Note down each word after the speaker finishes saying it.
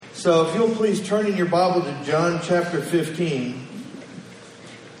So if you'll please turn in your Bible to John chapter 15.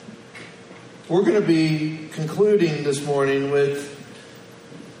 We're going to be concluding this morning with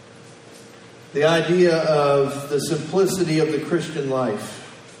the idea of the simplicity of the Christian life.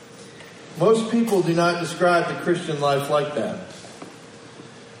 Most people do not describe the Christian life like that.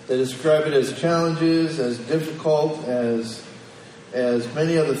 They describe it as challenges, as difficult, as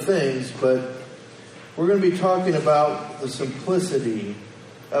many other things, but we're going to be talking about the simplicity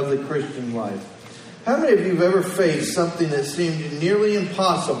of the Christian life. How many of you have ever faced something that seemed nearly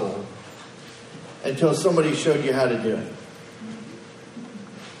impossible until somebody showed you how to do it?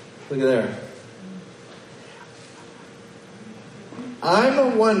 Look at there.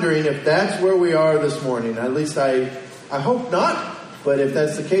 I'm wondering if that's where we are this morning. At least I hope not, but if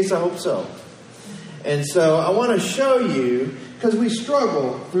that's the case, I hope so. And so I want to show you, because we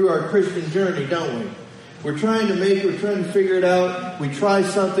struggle through our Christian journey, don't we? We're trying to figure it out. We try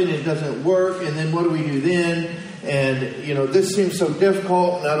something, it doesn't work, and then what do we do then? And, this seems so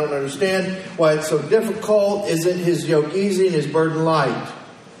difficult, and I don't understand why it's so difficult. Isn't his yoke easy and his burden light?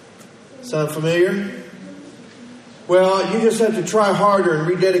 Sound familiar? Well, you just have to try harder and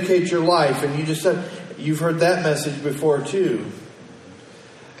rededicate your life, and you've heard that message before too.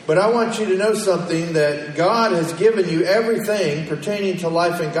 But I want you to know something, that God has given you everything pertaining to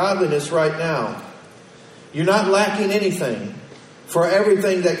life and godliness right now. You're not lacking anything for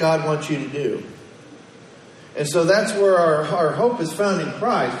everything that God wants you to do. And so that's where our hope is found in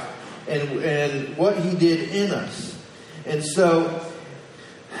Christ and what He did in us. And so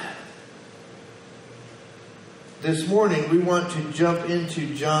this morning we want to jump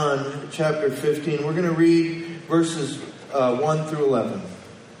into John chapter 15. We're going to read verses 1 through 11.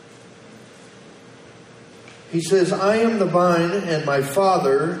 He says, I am the vine, and my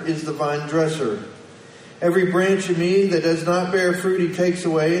Father is the vine dresser. Every branch in me that does not bear fruit He takes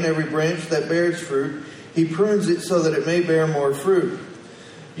away, and every branch that bears fruit He prunes it so that it may bear more fruit.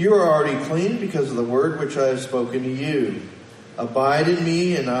 You are already clean because of the word which I have spoken to you. Abide in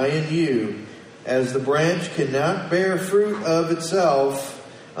me, and I in you. As the branch cannot bear fruit of itself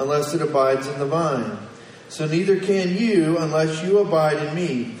unless it abides in the vine, so neither can you unless you abide in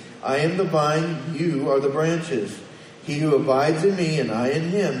me. I am the vine, you are the branches. He who abides in me and I in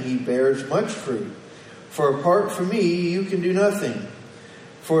him, he bears much fruit. For apart from me, you can do nothing.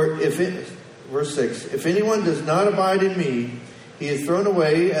 Verse 6, if anyone does not abide in me, he is thrown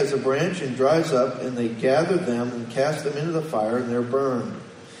away as a branch and dries up, and they gather them and cast them into the fire, and they're burned.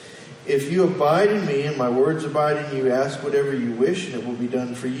 If you abide in me and my words abide in you, ask whatever you wish, and it will be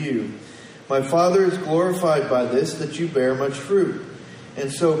done for you. My Father is glorified by this, that you bear much fruit,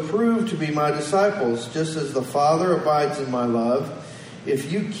 and so prove to be my disciples, just as the Father abides in my love.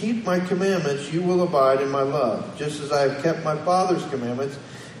 If you keep my commandments, you will abide in my love, just as I have kept my Father's commandments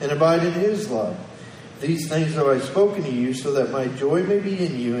and abide in His love. These things have I spoken to you, so that my joy may be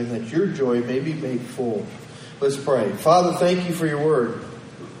in you, and that your joy may be made full. Let's pray. Father, thank you for your word.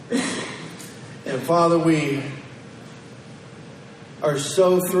 And Father, we are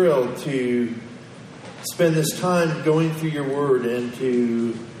so thrilled to spend this time going through your word and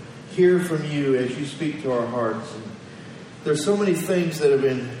to hear from you as you speak to our hearts. And there's so many things that have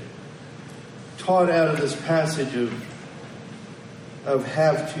been taught out of this passage of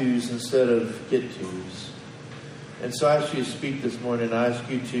have-tos instead of get-tos. And so I ask you to speak this morning. I ask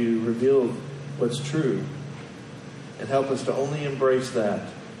you to reveal what's true and help us to only embrace that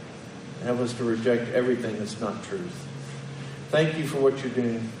and help us to reject everything that's not truth. Thank you for what you're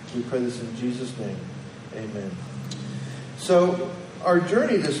doing. We pray this in Jesus' name. Amen. So our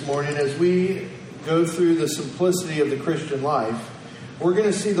journey this morning, as we go through the simplicity of the Christian life, we're going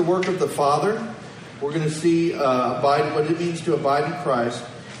to see the work of the Father. We're going to see what it means to abide in Christ,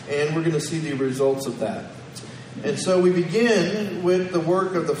 and we're going to see the results of that. And so we begin with the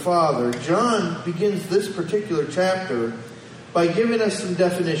work of the Father. John begins this particular chapter by giving us some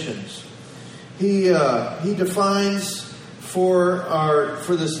definitions. He defines for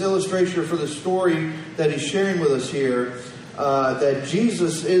this illustration, for the story that he's sharing with us here, that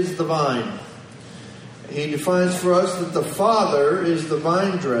Jesus is the vine. He defines for us that the Father is the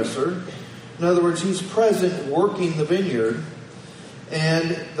vine dresser. In other words, He's present working the vineyard,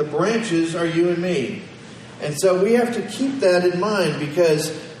 and the branches are you and me. And so we have to keep that in mind,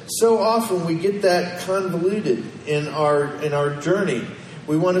 because so often we get that convoluted in our journey.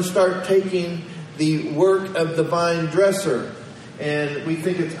 We want to start taking the work of the vine dresser, and we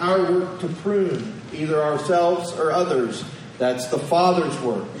think it's our work to prune either ourselves or others. That's the Father's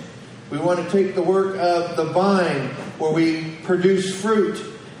work. We want to take the work of the vine, where we produce fruit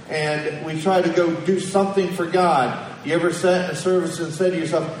and we try to go do something for God. You ever sat in a service and said to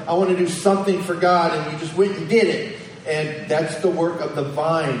yourself, I want to do something for God, and you just went and did it? And that's the work of the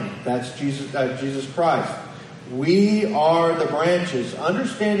vine. That's Jesus Christ. We are the branches.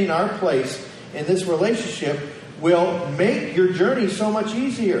 Understanding our place in this relationship will make your journey so much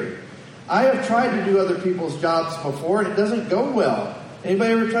easier. I have tried to do other people's jobs before, and it doesn't go well.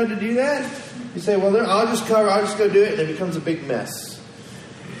 Anybody ever tried to do that? You say, well, I'll just go do it, and it becomes a big mess.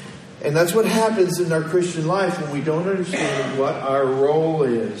 And that's what happens in our Christian life when we don't understand what our role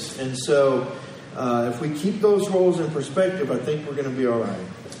is. And so, if we keep those roles in perspective, I think we're going to be all right.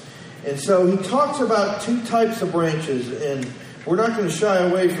 And so he talks about two types of branches, and we're not going to shy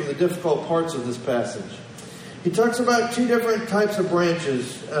away from the difficult parts of this passage. He talks about two different types of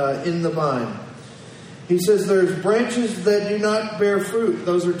branches in the vine. He says there's branches that do not bear fruit.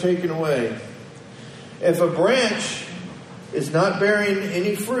 Those are taken away. If a branch is not bearing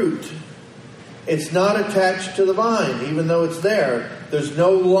any fruit, it's not attached to the vine, even though it's there. There's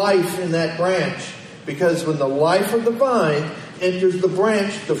no life in that branch, because when the life of the vine enters the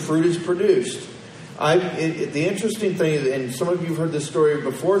branch, the fruit is produced. The interesting thing, and some of you have heard this story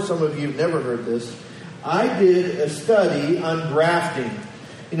before, some of you have never heard this. I did a study on grafting.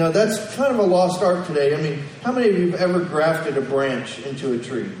 You know, that's kind of a lost art today. I mean, how many of you have ever grafted a branch into a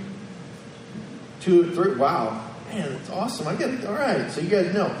tree? 2 or 3? Wow. Man, that's awesome. All right, so you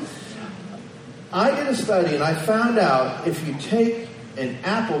guys know. I did a study, and I found out if you take an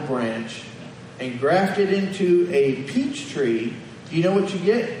apple branch and graft it into a peach tree, do you know what you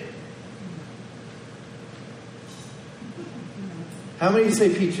get? How many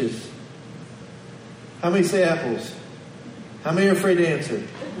say peaches? How many say apples? How many are afraid to answer?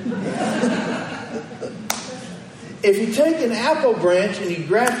 If you take an apple branch and you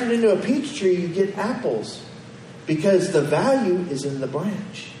graft it into a peach tree, you get apples, because the value is in the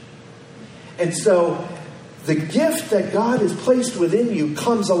branch. And so the gift that God has placed within you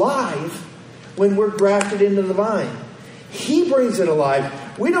comes alive when we're grafted into the vine. He brings it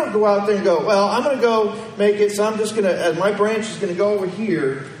alive. We don't go out there and go, well, I'm going to go make it, so I'm just going to, my branch is going to go over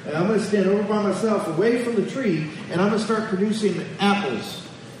here, and I'm going to stand over by myself away from the tree, and I'm going to start producing apples.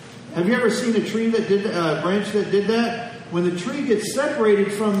 Have you ever seen a tree that did a branch that did that? When the tree gets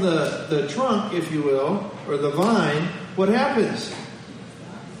separated from the trunk, if you will, or the vine, what happens?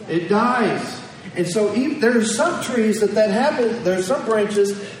 It dies. And so there are some trees that happens. There are some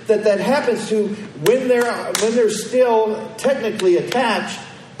branches that happens to when they're still technically attached,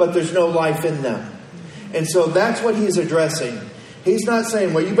 but there's no life in them. And so that's what he's addressing. He's not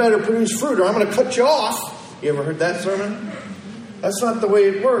saying, well, you better produce fruit or I'm going to cut you off. You ever heard that sermon? That's not the way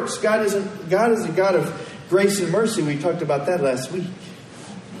it works. God is a God of grace and mercy. We talked about that last week.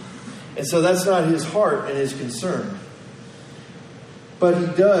 And so that's not his heart and his concern. But he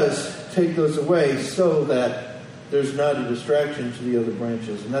does take those away so that there's not a distraction to the other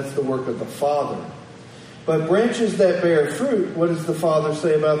branches. And that's the work of the Father. But branches that bear fruit, what does the Father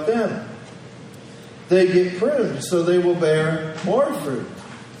say about them? They get pruned so they will bear more fruit.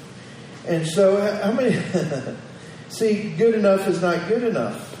 And so, how many... See, good enough is not good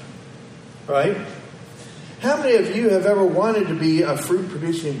enough. Right? How many of you have ever wanted to be a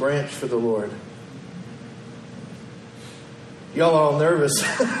fruit-producing branch for the Lord? Y'all all nervous.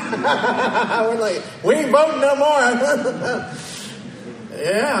 We're like, we ain't voting no more.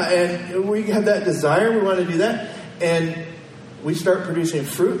 Yeah, and we have that desire. We want to do that. And we start producing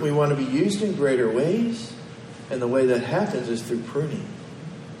fruit. We want to be used in greater ways. And the way that happens is through pruning.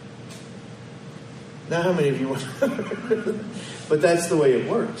 Now, how many of you want to? But that's the way it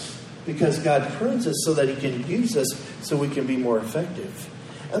works. Because God prunes us so that he can use us so we can be more effective.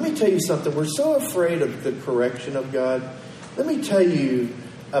 Let me tell you something. We're so afraid of the correction of God. Let me tell you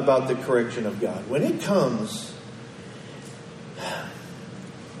about the correction of God. When it comes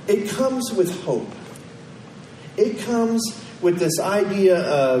with hope. It comes with this idea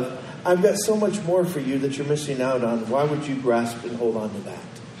of, I've got so much more for you that you're missing out on. Why would you grasp and hold on to that?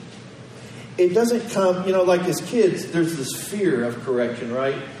 It doesn't come, like as kids, there's this fear of correction,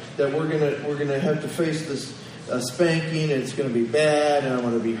 right? That we're gonna have to face this spanking, and it's going to be bad, and I'm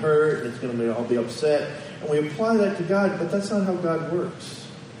going to be hurt, and I'll be upset. And we apply that to God, but that's not how God works.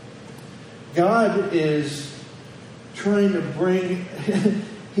 God is trying to bring...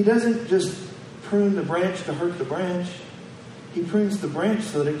 He doesn't just prune the branch to hurt the branch. He prunes the branch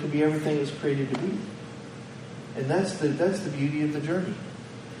so that it can be everything it's created to be. And that's the beauty of the journey.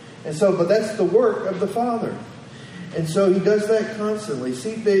 And so, but that's the work of the Father. And so he does that constantly.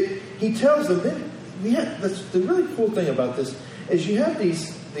 See, he tells them... the really cool thing about this is you have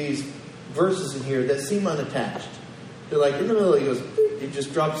these verses in here that seem unattached. They're like in the middle. He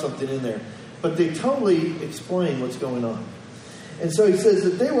just drops something in there. but they totally explain what's going on. And so he says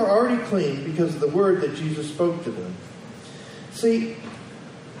that they were already clean because of the word that Jesus spoke to them. See,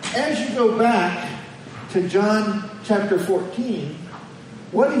 as you go back to John chapter 14,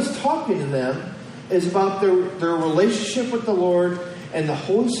 what he's talking to them is about their relationship with the Lord and the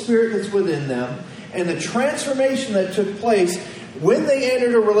Holy Spirit that's within them and the transformation that took place when they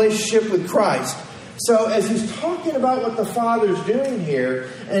entered a relationship with Christ. So as he's talking about what the Father's doing here,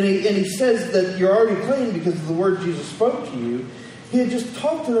 and he says that you're already clean because of the word Jesus spoke to you, he had just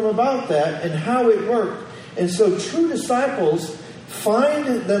talked to them about that and how it worked. And so true disciples find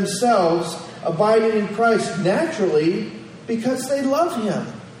themselves abiding in Christ naturally because they love Him.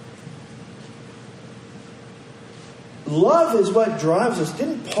 Love is what drives us.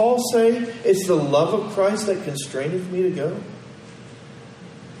 Didn't Paul say, it's the love of Christ that constraineth me to go?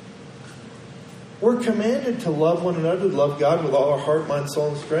 We're commanded to love one another, to love God with all our heart, mind, soul,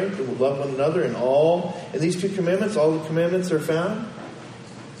 and strength, and love one another in these two commandments. All the commandments are found.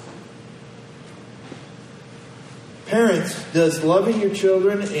 Parents, does loving your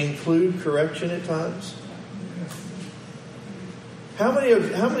children include correction at times? How many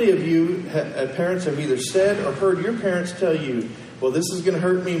of you parents have either said or heard your parents tell you, well, this is going to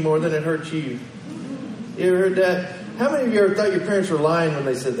hurt me more than it hurts you? You ever heard that? How many of you ever thought your parents were lying when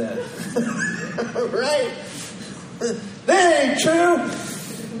they said that? Right? That ain't true.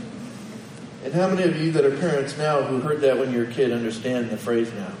 And how many of you that are parents now who heard that when you were a kid understand the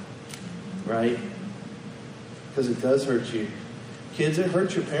phrase now? Right? Because it does hurt you. Kids, it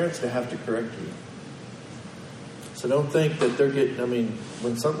hurts your parents to have to correct you. So don't think that they're getting,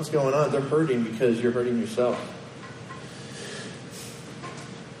 when something's going on, they're hurting because you're hurting yourself.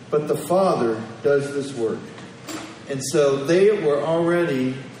 But the Father does this work. And so they were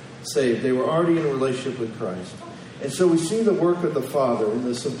already saved. They were already in a relationship with Christ. And so we see the work of the Father in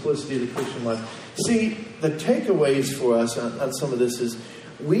the simplicity of the Christian life. See, the takeaways for us on some of this is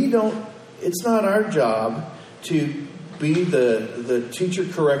it's not our job to be the teacher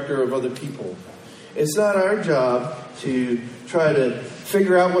corrector of other people. It's not our job to try to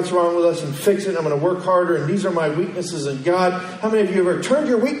figure out what's wrong with us and fix it. I'm going to work harder, and these are my weaknesses. And God, how many of you have ever turned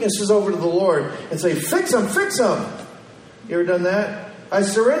your weaknesses over to the Lord and say, fix them, fix them? You ever done that? I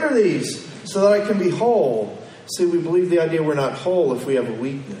surrender these so that I can be whole. See, we believe the idea we're not whole if we have a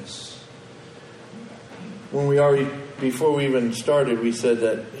weakness. Before we even started, we said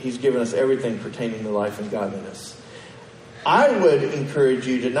that He's given us everything pertaining to life and godliness. I would encourage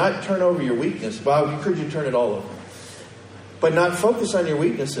you to not turn over your weakness, but I would encourage you to turn it all over. But not focus on your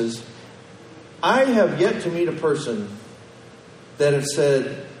weaknesses. I have yet to meet a person that has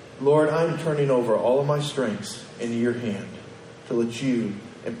said, Lord, I'm turning over all of my strengths into your hand to let you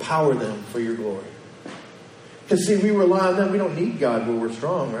empower them for your glory. Because see, we rely on them. We don't need God where we're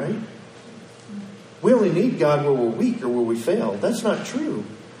strong, right? We only need God where we're weak or where we fail. That's not true.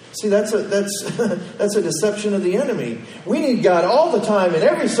 See, that's a deception of the enemy. We need God all the time in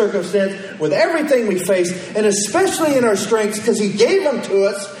every circumstance, with everything we face, and especially in our strengths, because He gave them to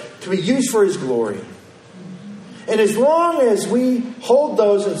us to be used for His glory. And as long as we hold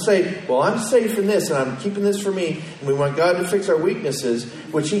those and say, well, I'm safe in this and I'm keeping this for me, and we want God to fix our weaknesses,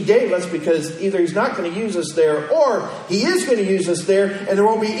 which He gave us because either He's not going to use us there or He is going to use us there, and there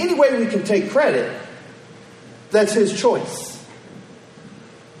won't be any way we can take credit. That's His choice.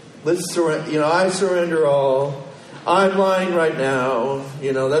 Let's surrender. I surrender all. I'm lying right now.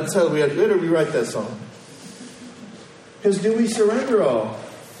 That's how we had to rewrite that song. Because do we surrender all?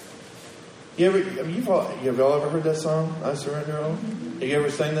 Have y'all ever heard that song? I surrender all. Have you ever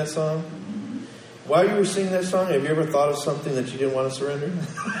sang that song? While you were singing that song, have you ever thought of something that you didn't want to surrender?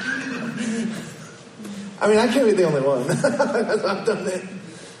 I can't be the only one. I've done that.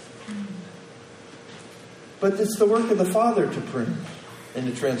 But it's the work of the Father to prune and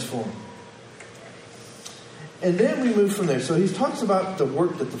to transform. And then we move from there. So he talks about the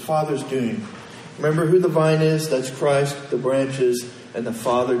work that the Father's doing. Remember who the vine is? That's Christ, the branches, and the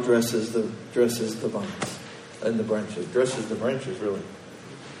Father dresses the vines and the branches. Dresses the branches, really.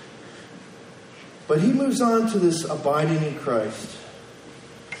 But he moves on to this abiding in Christ.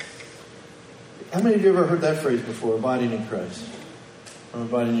 How many of you ever heard that phrase before? Abiding in Christ. I'm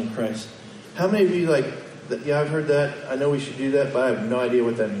abiding in Christ. How many of you yeah, I've heard that. I know we should do that, but I have no idea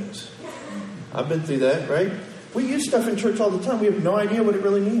what that means. I've been through that, right? We use stuff in church all the time. We have no idea what it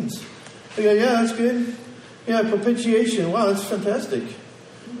really means. We go, yeah, that's good. Yeah, propitiation. Wow, that's fantastic.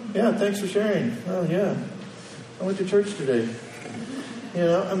 Yeah, thanks for sharing. Oh, yeah. I went to church today.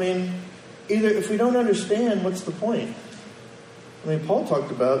 Either if we don't understand, what's the point? Paul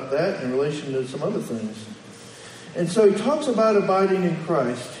talked about that in relation to some other things. And so he talks about abiding in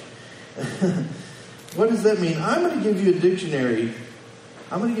Christ. What does that mean? I'm going to give you a dictionary.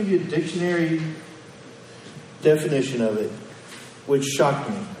 I'm going to give you a dictionary definition of it, which shocked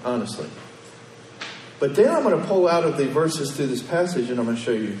me, honestly. But then I'm going to pull out of the verses through this passage, and I'm going to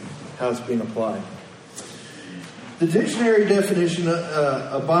show you how it's being applied. The dictionary definition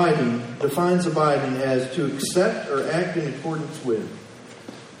abiding defines abiding as to accept or act in accordance with.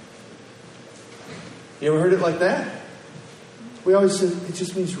 You ever heard it like that? We always say it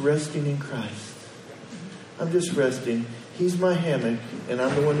just means resting in Christ. I'm just resting. He's my hammock, and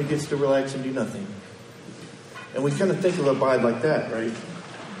I'm the one who gets to relax and do nothing. And we kind of think of abide like that, right?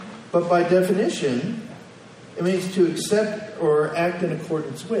 But by definition, it means to accept or act in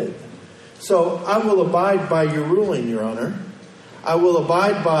accordance with. So, I will abide by your ruling, Your Honor. I will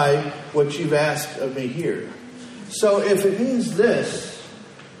abide by what you've asked of me here. So, if it means this,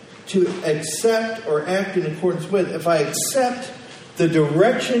 to accept or act in accordance with, if I accept the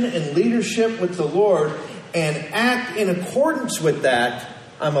direction and leadership with the Lord and act in accordance with that,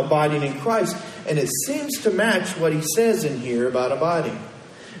 I'm abiding in Christ. And it seems to match what he says in here about abiding.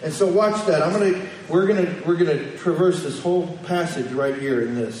 And so watch that. We're gonna traverse this whole passage right here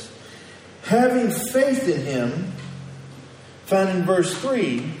in this. Having faith in him, found in verse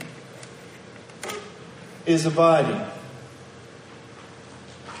 3, is abiding.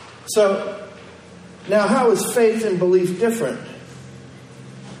 So, now how is faith and belief different?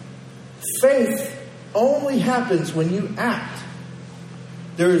 Faith only happens when you act.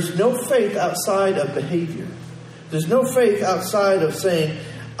 There is no faith outside of behavior. There's no faith outside of saying,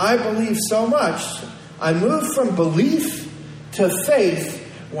 I believe so much. I move from belief to faith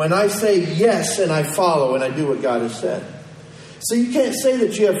when I say yes and I follow and I do what God has said. So you can't say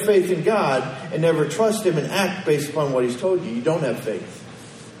that you have faith in God and never trust him and act based upon what he's told you. You don't have faith.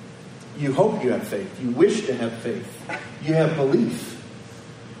 You hope you have faith. You wish to have faith. You have belief.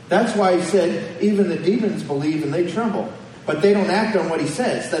 That's why he said even the demons believe and they tremble. But they don't act on what he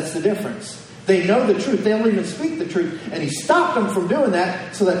says. That's the difference. They know the truth. They don't even speak the truth. And he stopped them from doing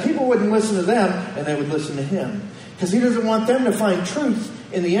that so that people wouldn't listen to them and they would listen to him. Because he doesn't want them to find truth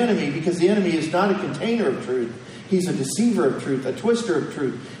in the enemy, because the enemy is not a container of truth. He's a deceiver of truth, a twister of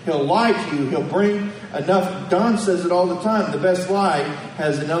truth. He'll lie to you. He'll bring enough. Don says it all the time. The best lie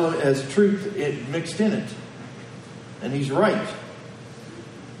has an element, has truth mixed in it. And he's right.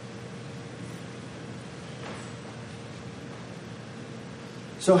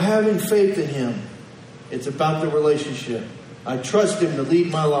 So having faith in him, it's about the relationship. I trust him to lead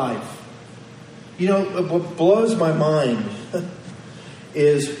my life. You know, what blows my mind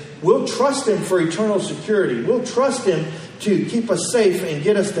is we'll trust him for eternal security. We'll trust him to keep us safe and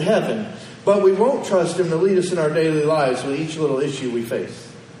get us to heaven. But we won't trust him to lead us in our daily lives with each little issue we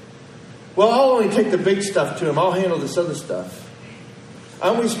face. Well, I'll only take the big stuff to him. I'll handle this other stuff.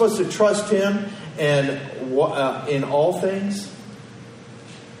 Aren't we supposed to trust him and in all things?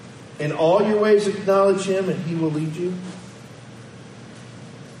 In all your ways acknowledge him and he will lead you?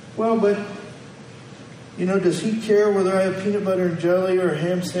 Well, but you know, does he care whether I have peanut butter and jelly or a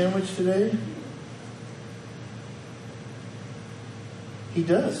ham sandwich today? He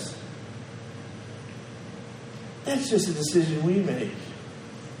does. That's just a decision we make.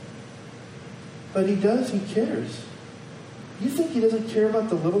 But he does. He cares. You think he doesn't care about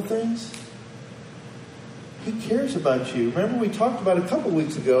the little things? He cares about you. Remember we talked about a couple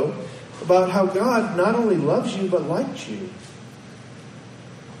weeks ago about how God not only loves you but likes you.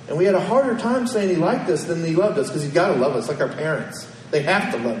 And we had a harder time saying he liked us than he loved us, because he's got to love us like our parents. They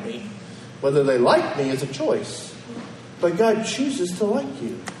have to love me. Whether they like me is a choice. But God chooses to like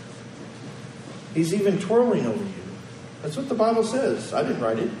you. He's even twirling over you. That's what the Bible says. I didn't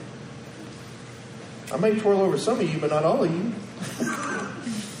write it. I may twirl over some of you, but not all of you.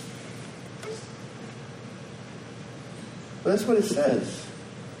 But that's what it says.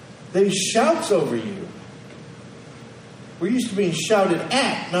 That he shouts over you. We're used to being shouted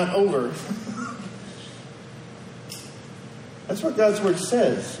at, not over. That's what God's word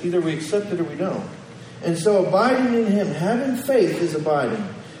says. Either we accept it or we don't. And so abiding in him, having faith is abiding.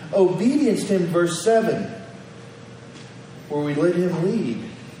 Obedience to him, verse 7, where we let him lead.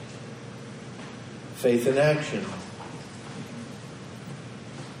 Faith in action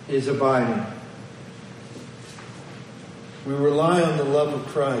is abiding. We rely on the love of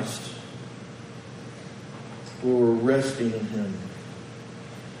Christ. We're resting in him.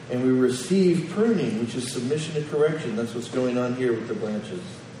 And we receive pruning, which is submission to correction. That's what's going on here with the branches.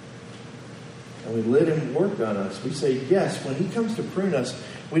 And we let him work on us. We say, yes, when he comes to prune us,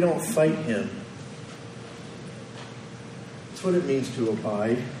 we don't fight him. That's what it means to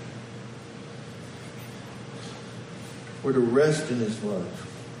abide. We're to rest in his love.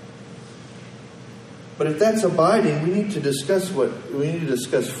 But if that's abiding, we need to discuss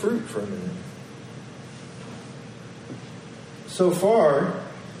fruit for a minute. So far,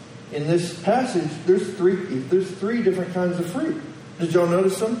 in this passage, there's three different kinds of fruit. Did y'all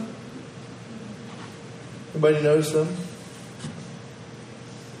notice them? Anybody notice them?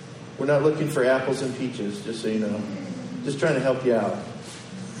 We're not looking for apples and peaches, just so you know. Just trying to help you out.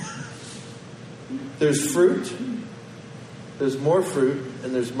 There's fruit, there's more fruit,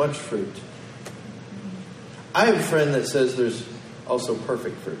 and there's much fruit. I have a friend that says there's also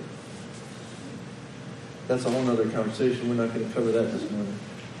perfect fruit. That's a whole other conversation. We're not going to cover that this morning.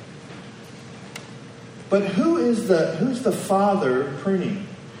 But who's the father pruning?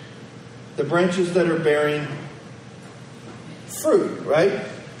 The branches that are bearing fruit, right?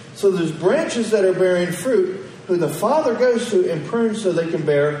 So there's branches that are bearing fruit who the father goes to and prunes so they can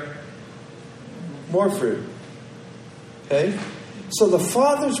bear more fruit. Okay? So the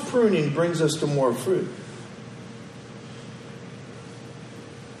father's pruning brings us to more fruit.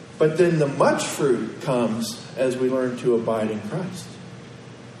 But then the much fruit comes as we learn to abide in Christ.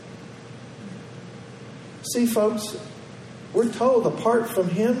 See, folks, we're told apart from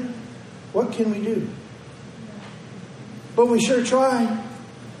Him, what can we do? But we sure try.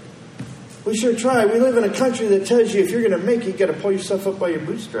 We sure try. We live in a country that tells you if you're going to make it, you've got to pull yourself up by your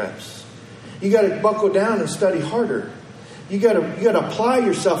bootstraps. You got to buckle down and study harder. You got to apply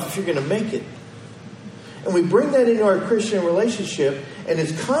yourself if you're going to make it. And we bring that into our Christian relationship, and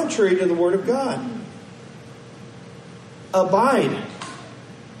it's contrary to the Word of God. Abide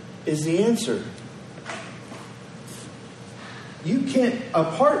is the answer. You can't,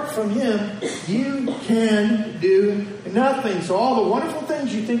 apart from Him, you can do nothing. So all the wonderful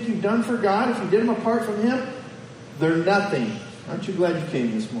things you think you've done for God, if you did them apart from Him, they're nothing. Aren't you glad you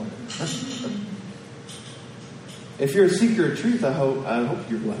came this morning? If you're a seeker of truth, I hope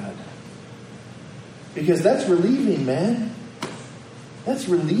you're glad. Because that's relieving, man. That's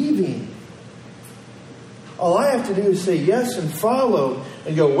relieving. All I have to do is say yes and follow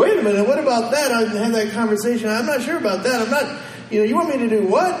and go, wait a minute, what about that? I have that conversation. I'm not sure about that. I'm not, you want me to do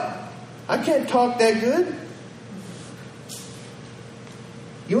what? I can't talk that good.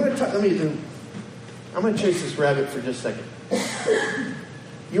 You want to talk, I'm going to chase this rabbit for just a second.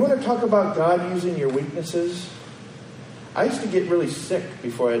 You want to talk about God using your weaknesses? I used to get really sick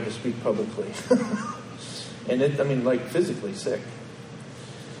before I had to speak publicly. And like physically sick.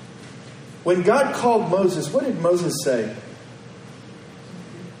 When God called Moses, what did Moses say?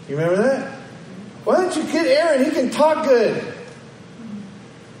 You remember that? Why don't you get Aaron? He can talk good.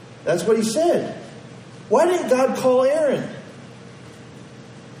 That's what he said. Why didn't God call Aaron?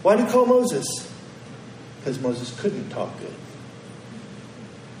 Why did he call Moses? Because Moses couldn't talk good.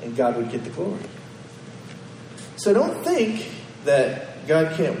 And God would get the glory. So don't think that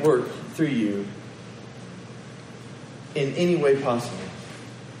God can't work through you in any way possible.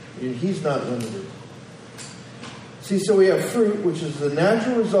 He's not limited. See, so we have fruit, which is the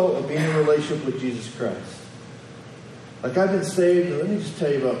natural result of being in a relationship with Jesus Christ. Like, I've been saved, and let me just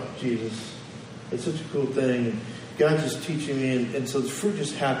tell you about Jesus. It's such a cool thing. And God's just teaching me, and so the fruit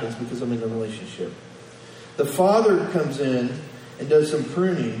just happens because I'm in a relationship. The Father comes in and does some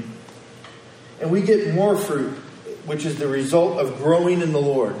pruning, and we get more fruit, which is the result of growing in the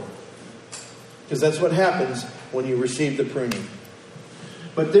Lord. Because that's what happens when you receive the pruning.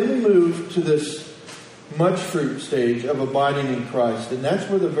 But then we move to this much fruit stage of abiding in Christ. And that's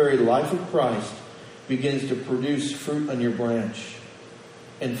where the very life of Christ begins to produce fruit on your branch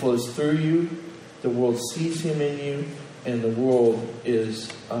and flows through you. The world sees Him in you, and the world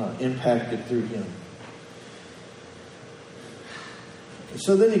is impacted through Him.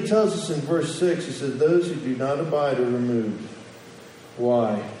 So then He tells us in verse 6, He says, those who do not abide are removed.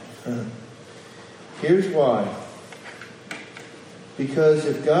 Why? Here's why. Because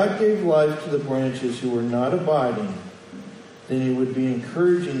if God gave life to the branches who were not abiding, then He would be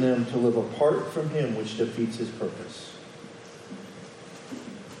encouraging them to live apart from Him, which defeats His purpose.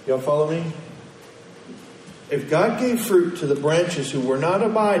 Y'all follow me? If God gave fruit to the branches who were not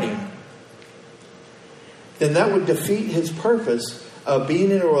abiding, then that would defeat His purpose of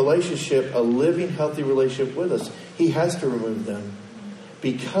being in a relationship, a living, healthy relationship with us. He has to remove them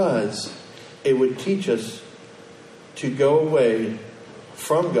because it would teach us to go away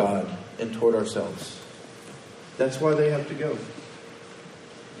from God and toward ourselves. That's why they have to go.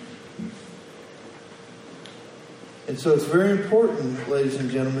 And so it's very important, ladies and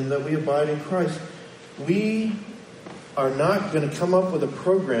gentlemen, that we abide in Christ. We are not going to come up with a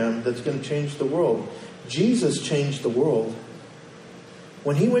program that's going to change the world. Jesus changed the world.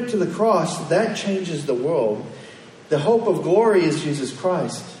 When He went to the cross, that changes the world. The hope of glory is Jesus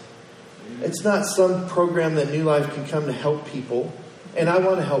Christ. It's not some program that New Life can come to help people. And I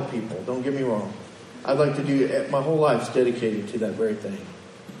want to help people, don't get me wrong. I'd like to do, my whole life's dedicated to that very thing.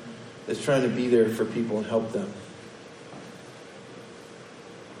 It's trying to be there for people and help them.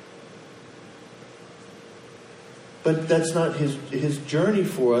 But that's not his journey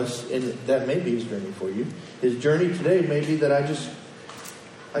for us, and that may be his journey for you. His journey today may be that I just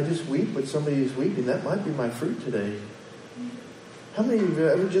weep with somebody who's weeping. That might be my fruit today. How many of you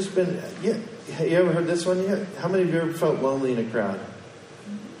have ever just been... Yeah, you ever heard this one yet? How many of you ever felt lonely in a crowd?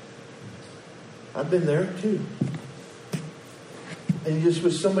 I've been there too. And you just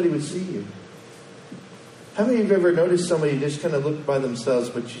wish somebody would see you. How many of you have ever noticed somebody just kind of looked by themselves,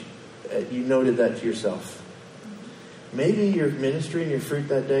 but you noted that to yourself? Maybe your ministry and your fruit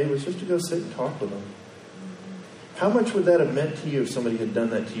that day was just to go sit and talk with them. How much would that have meant to you if somebody had done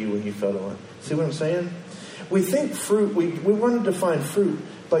that to you when you felt alone? See what I'm saying? We think fruit, we want to define fruit,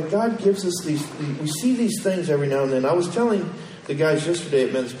 but God gives us we see these things every now and then. I was telling the guys yesterday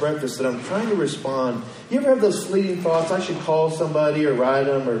at men's breakfast that I'm trying to respond. You ever have those fleeting thoughts? I should call somebody or write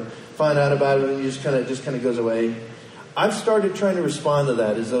them or find out about it, and it just kind of goes away. I've started trying to respond to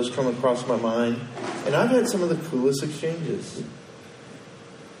that as those come across my mind, and I've had some of the coolest exchanges.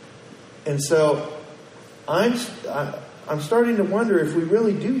 And so I'm starting to wonder if we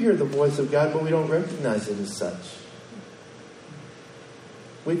really do hear the voice of God, but we don't recognize it as such.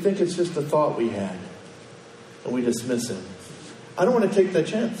 We think it's just a thought we had, and we dismiss it. I don't want to take that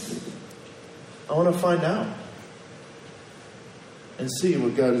chance. I want to find out and see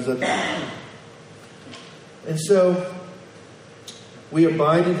what God is up to. And so we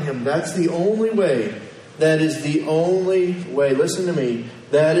abide in Him. That's the only way. That is the only way. Listen to me.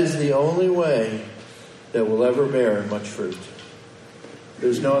 That is the only way that will ever bear much fruit.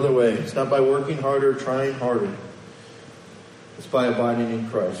 There's no other way. It's not by working harder, trying harder. It's by abiding in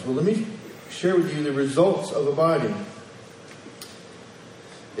Christ. Well, let me share with you the results of abiding.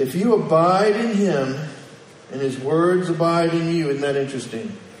 If you abide in Him and His words abide in you, isn't that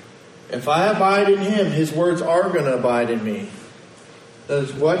interesting? If I abide in Him, His words are going to abide in me. That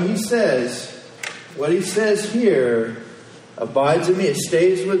is what He says here abides in me. It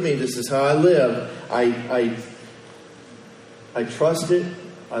stays with me. This is how I live. I trust it.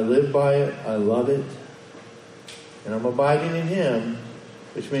 I live by it. I love it. And I'm abiding in Him,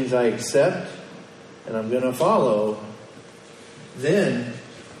 which means I accept and I'm going to follow. Then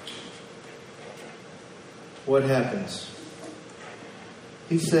what happens?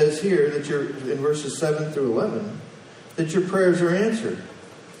 He says here that in verses 7 through 11, that your prayers are answered.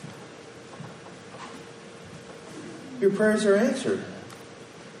 Your prayers are answered.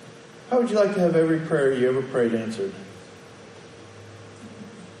 How would you like to have every prayer you ever prayed answered?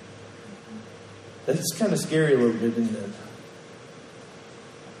 That's kind of scary a little bit, isn't it?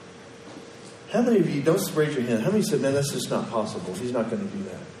 How many of you, don't raise your hand, how many said, man, that's just not possible. He's not going to do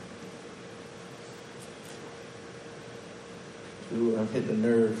that. Ooh, I'm hitting a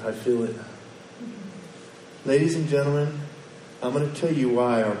nerve. I feel it. Ladies and gentlemen, I'm going to tell you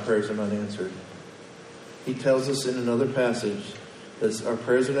why our prayers are not answered. He tells us in another passage that our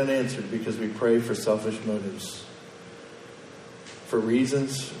prayers are not answered because we pray for selfish motives. For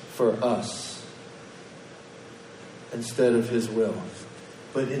reasons for us instead of His will.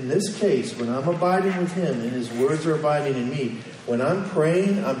 But in this case, when I'm abiding with Him and His words are abiding in me, when I'm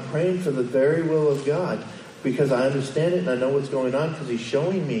praying for the very will of God. Because I understand it and I know what's going on because He's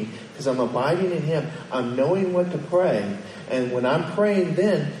showing me. Because I'm abiding in Him. I'm knowing what to pray. And when I'm praying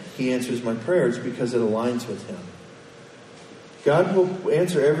then, He answers my prayers because it aligns with Him. God will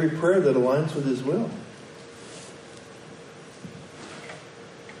answer every prayer that aligns with His will.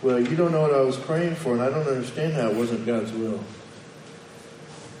 Well, you don't know what I was praying for and I don't understand how it wasn't God's will.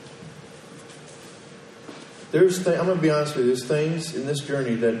 I'm going to be honest with you. There's things in this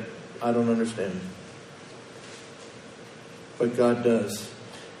journey that I don't understand. But God does.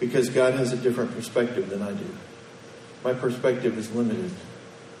 Because God has a different perspective than I do. My perspective is limited.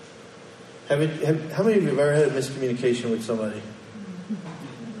 How many of you have ever had a miscommunication with somebody?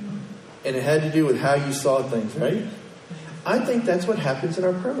 And it had to do with how you saw things, right? I think that's what happens in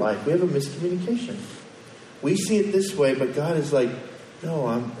our prayer life. We have a miscommunication. We see it this way, but God is like, no,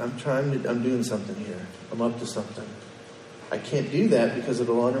 I'm doing something here. I'm up to something. I can't do that because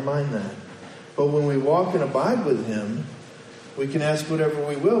it'll undermine that. But when we walk and abide with Him, we can ask whatever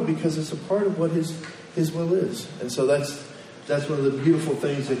we will because it's a part of what His will is. And so that's one of the beautiful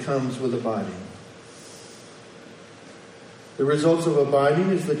things that comes with abiding. The results of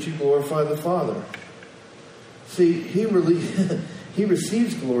abiding is that you glorify the Father. See, He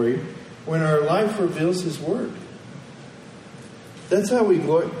receives glory when our life reveals His Word. That's how we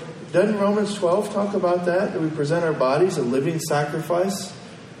glorify. Doesn't Romans 12 talk about that? That we present our bodies a living sacrifice,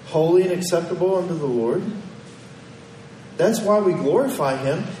 holy and acceptable unto the Lord? That's why we glorify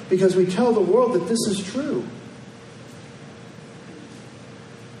Him, because we tell the world that this is true.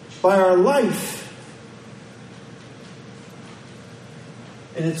 By our life.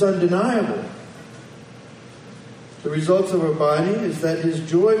 And it's undeniable. The results of abiding is that His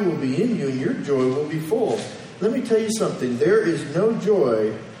joy will be in you and your joy will be full. Let me tell you something. There is no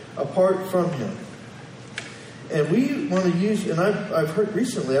joy apart from Him. And we want to use, and I've heard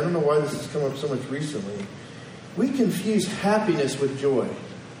recently, I don't know why this has come up so much recently, we confuse happiness with joy.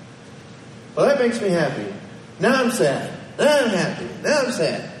 Well, that makes me happy. Now I'm sad. Now I'm happy. Now I'm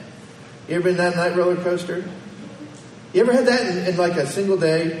sad. You ever been on that roller coaster? You ever had that in like a single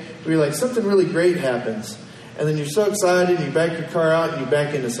day where you're like, something really great happens, and then you're so excited and you back your car out and you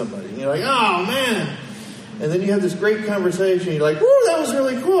back into somebody. And you're like, oh man. And then you have this great conversation. You're like, woo, that was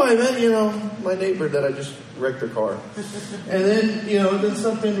really cool. I met, my neighbor that I just wrecked her car. And then, then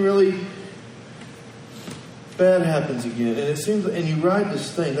something really bad happens again. And it seems, and you ride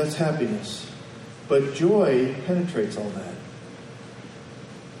this thing, that's happiness. But joy penetrates all that.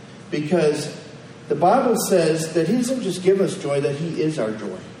 Because the Bible says that He doesn't just give us joy, that He is our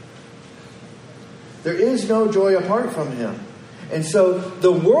joy. There is no joy apart from Him. And so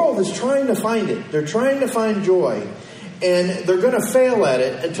the world is trying to find it. They're trying to find joy. And they're going to fail at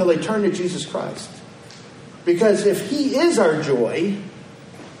it until they turn to Jesus Christ. Because if He is our joy,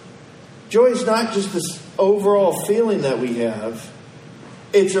 joy is not just this overall feeling that we have.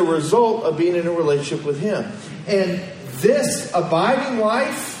 It's a result of being in a relationship with Him. And this abiding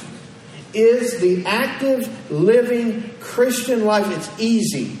life is the active, living Christian life. It's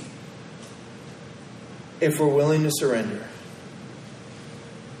easy if we're willing to surrender.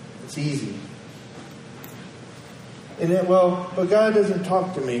 It's easy. And then, but God doesn't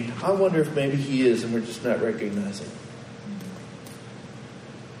talk to me. I wonder if maybe He is and we're just not recognizing.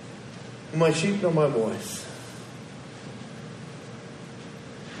 My sheep know my voice.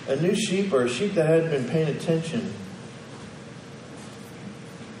 A new sheep or a sheep that hadn't been paying attention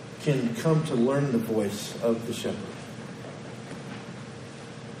can come to learn the voice of the shepherd.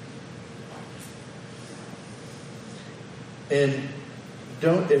 And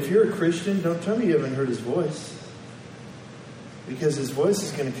if you're a Christian, don't tell me you haven't heard His voice. Because His voice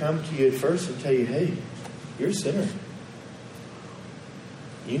is going to come to you at first and tell you, hey, you're a sinner.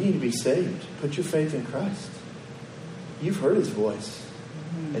 You need to be saved. Put your faith in Christ. You've heard His voice.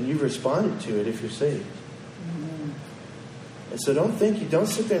 And you've responded to it if you're saved. And so don't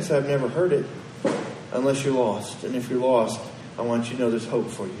sit there and say, I've never heard it, unless you're lost. And if you're lost, I want you to know there's hope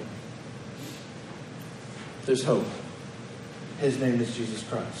for you. There's hope. His name is Jesus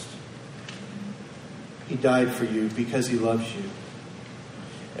Christ. He died for you because He loves you.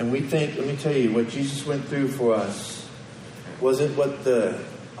 And we think, let me tell you, what Jesus went through for us wasn't what the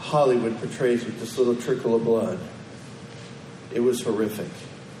Hollywood portrays with this little trickle of blood. It was horrific.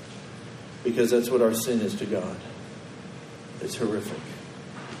 Because that's what our sin is to God. It's horrific.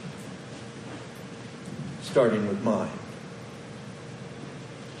 Starting with mine.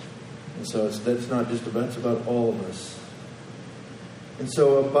 And so that's not just about, it's about all of us. And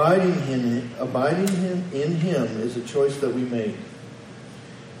so abiding in Him is a choice that we make.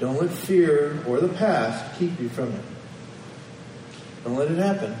 Don't let fear or the past keep you from it. Don't let it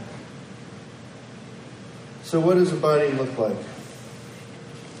happen. So what does abiding look like?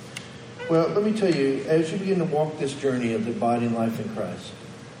 Well, let me tell you, as you begin to walk this journey of the abiding life in Christ,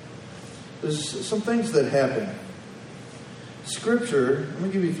 there's some things that happen. Scripture, let me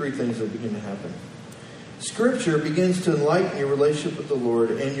give you 3 things that begin to happen. Scripture begins to enlighten your relationship with the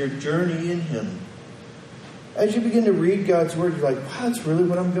Lord and your journey in Him. As you begin to read God's Word, you're like, wow, that's really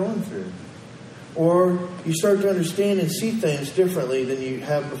what I'm going through. Or you start to understand and see things differently than you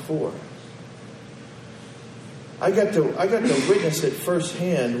have before. I got to witness it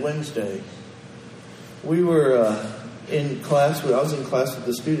firsthand Wednesday. We were in class. I was in class with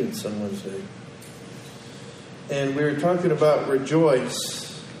the students on Wednesday. And we were talking about rejoice.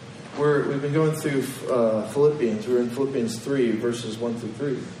 We've been going through Philippians. We're in Philippians 3, verses 1 through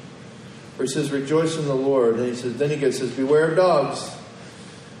 3. Where it says, rejoice in the Lord. And then he says, beware of dogs.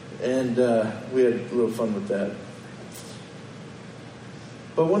 And we had a little fun with that.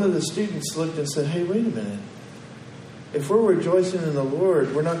 But one of the students looked and said, hey, wait a minute. If we're rejoicing in the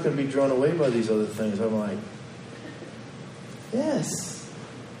Lord, we're not going to be drawn away by these other things. I'm like, yes.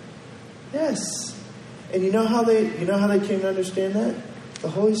 Yes. And you know how they came to understand that? The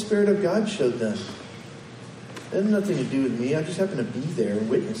Holy Spirit of God showed them. It had nothing to do with me. I just happened to be there and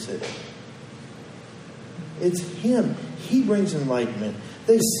witness it. It's Him. He brings enlightenment.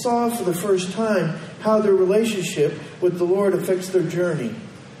 They saw for the first time how their relationship with the Lord affects their journey.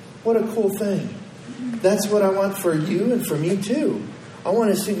 What a cool thing. That's what I want for you and for me too. I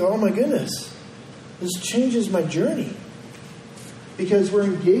want to think, oh my goodness, this changes my journey. Because we're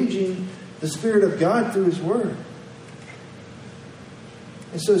engaging the Spirit of God through His Word.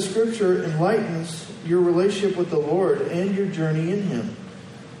 And so Scripture enlightens your relationship with the Lord and your journey in Him.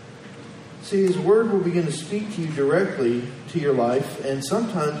 See, His Word will begin to speak to you directly to your life, and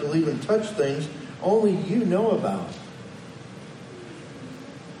sometimes will even touch things only you know about.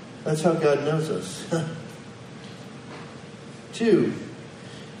 That's how God knows us. 2,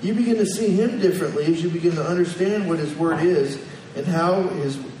 you begin to see Him differently as you begin to understand what His Word is and how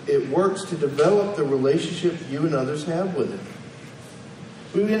it works to develop the relationship you and others have with Him.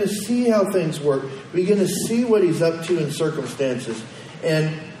 We begin to see how things work. We begin to see what He's up to in circumstances.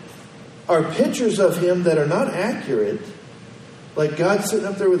 And our pictures of Him that are not accurate, like God sitting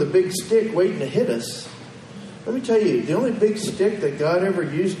up there with a big stick waiting to hit us. Let me tell you, the only big stick that God ever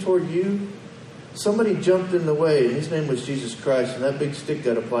used toward you, somebody jumped in the way, and His name was Jesus Christ, and that big stick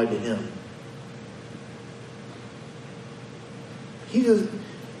got applied to Him.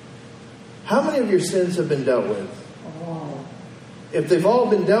 How many of your sins have been dealt with? Oh. If they've all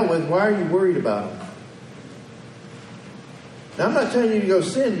been dealt with, why are you worried about them? Now, I'm not telling you to go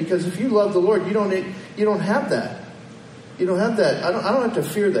sin, because if you love the Lord, you don't have that. You don't have that. I don't have to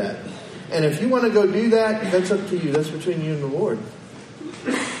fear that. And if you want to go do that, that's up to you. That's between you and the Lord.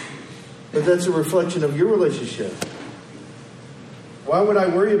 But that's a reflection of your relationship. Why would I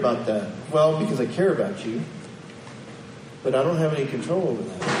worry about that? Well, because I care about you. But I don't have any control over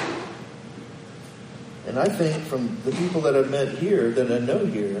that. And I think from the people that I've met here, that I know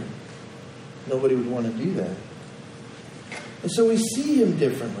here, nobody would want to do that. And so we see Him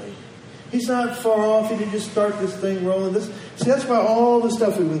differently. He's not far off. He can just start this thing rolling. See, that's why all the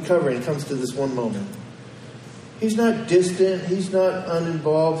stuff we've been covering comes to this one moment. He's not distant. He's not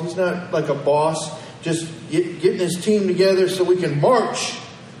uninvolved. He's not like a boss just getting his team together so we can march.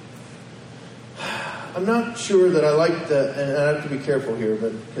 I'm not sure that I like the, and I have to be careful here,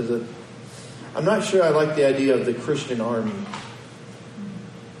 but because I'm not sure I like the idea of the Christian army.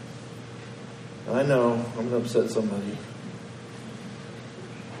 I know I'm going to upset somebody.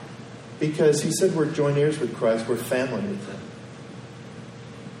 Because He said we're joint heirs with Christ. We're family with Him.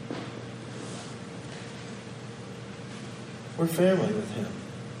 We're family with Him.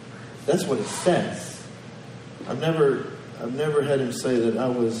 That's what it says. I've never had Him say that I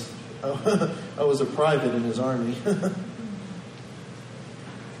was a private in His army.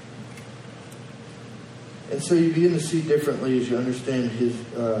 And so you begin to see differently as you understand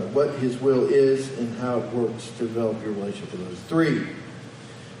what His will is and how it works to develop your relationship with others. 3,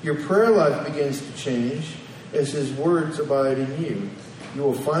 your prayer life begins to change as His words abide in you. You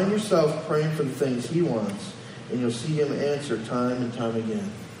will find yourself praying for the things He wants, and you'll see Him answer time and time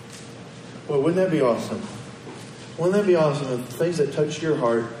again. Well, wouldn't that be awesome? Wouldn't that be awesome if the things that touched your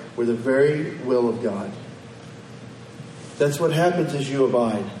heart were the very will of God? That's what happens as you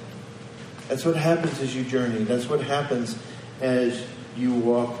abide. That's what happens as you journey. That's what happens as you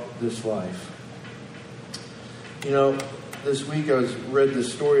walk this life. You know, this week I read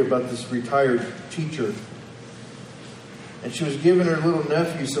this story about this retired teacher. And she was giving her little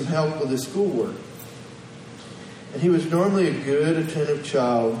nephew some help with his schoolwork. And he was normally a good, attentive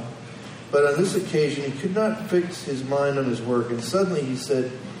child. But on this occasion, he could not fix his mind on his work. And suddenly he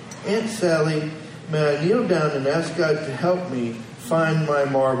said, "Aunt Sally, may I kneel down and ask God to help me find my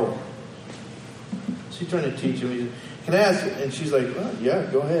marble?" She's trying to teach him. He said, "Can I ask?" And she's like, "Oh, yeah,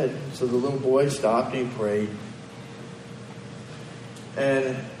 go ahead." So the little boy stopped and he prayed.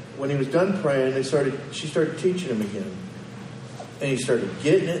 And when he was done praying, she started teaching him again. And he started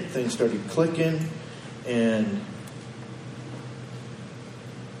getting it. Things started clicking. And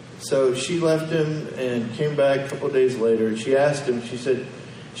so she left him and came back a couple of days later. And she asked him, she said,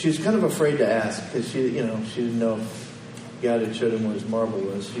 she was kind of afraid to ask because she didn't know if God had showed him what his marble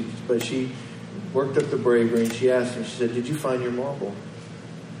was. But she worked up the bravery and she asked him, she said, "Did you find your marble?"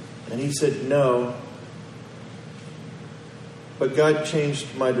 And he said, "No. But God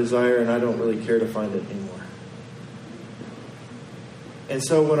changed my desire and I don't really care to find it anymore." And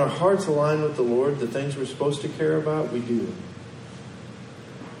so when our hearts align with the Lord, the things we're supposed to care about, we do.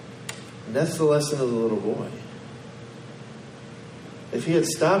 And that's the lesson of the little boy. If he had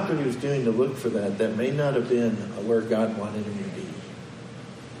stopped what he was doing to look for that, that may not have been where God wanted him to be.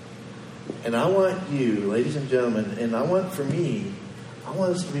 And I want you, ladies and gentlemen, and I want for me, I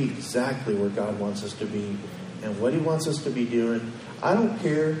want us to be exactly where God wants us to be and what He wants us to be doing. I don't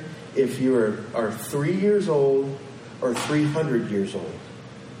care if you are 3 years old or 300 years old.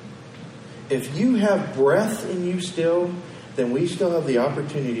 if you have breath in you still, then we still have the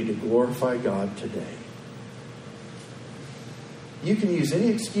opportunity to glorify God today. You can use any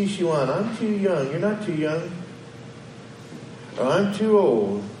excuse you want. I'm too young. You're not too young. Or I'm too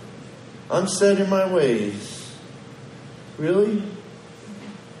old. I'm set in my ways. Really?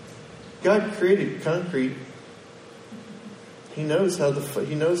 God created concrete. He knows how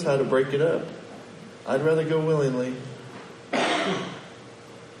to break it up. I'd rather go willingly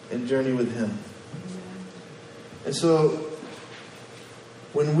and journey with Him. And so,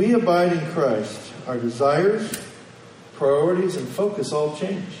 when we abide in Christ, our desires, priorities, and focus all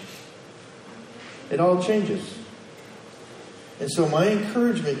change. It all changes. And so my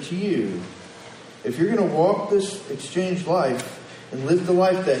encouragement to you, if you're going to walk this exchange life and live the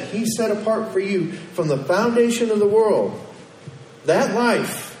life that He set apart for you from the foundation of the world, that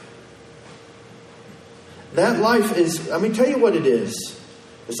life is, let me tell you what it is.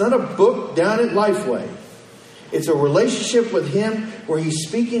 It's not a book down at Lifeway. It's a relationship with Him where He's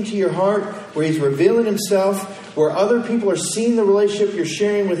speaking to your heart, where He's revealing Himself, where other people are seeing the relationship you're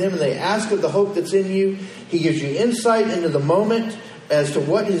sharing with Him and they ask of the hope that's in you. He gives you insight into the moment as to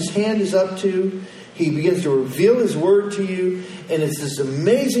what His hand is up to. He begins to reveal His Word to you. And it's this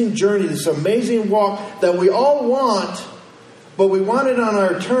amazing journey, this amazing walk that we all want, but we want it on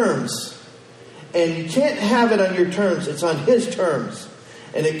our terms. And you can't have it on your terms. It's on His terms.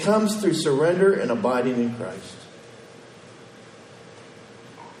 And it comes through surrender and abiding in Christ.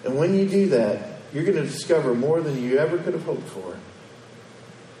 And when you do that, you're going to discover more than you ever could have hoped for.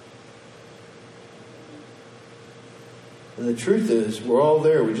 And the truth is, we're all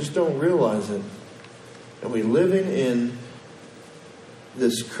there. We just don't realize it. And we're living in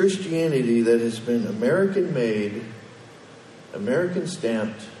this Christianity that has been American-made,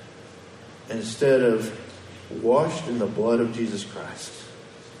 American-stamped, instead of washed in the blood of Jesus Christ.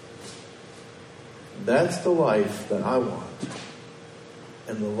 That's the life that I want.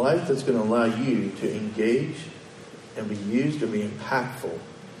 And the life that's going to allow you to engage and be used and be impactful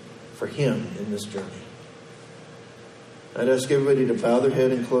for Him in this journey. I'd ask everybody to bow their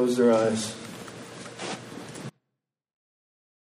head and close their eyes.